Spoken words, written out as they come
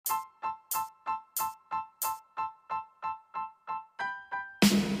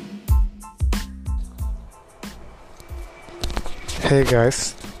Hey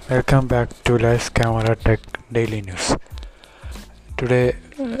guys, welcome back to Live Camera Tech Daily News. Today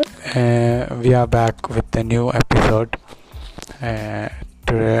we are back with a new episode.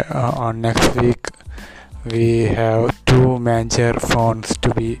 Today on next week we have two major phones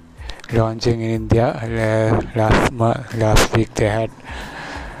to be launching in India. Last week they had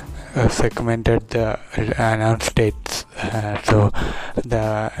segmented the announced dates. So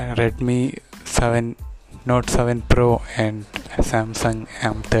the Redmi 7 Note 7 Pro and Samsung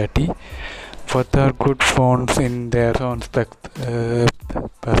M30 both are good phones in their own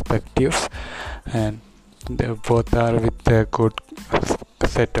perspectives, and they both are with a good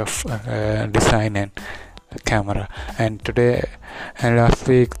set of design and camera. And today and last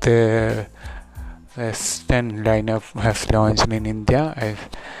week the S10 lineup has launched in India,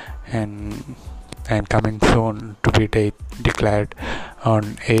 and coming soon to be declared on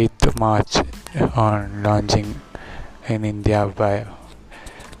 8th March on launching in India via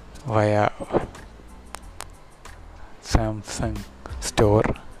Samsung Store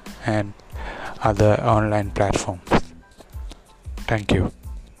and other online platforms. Thank you.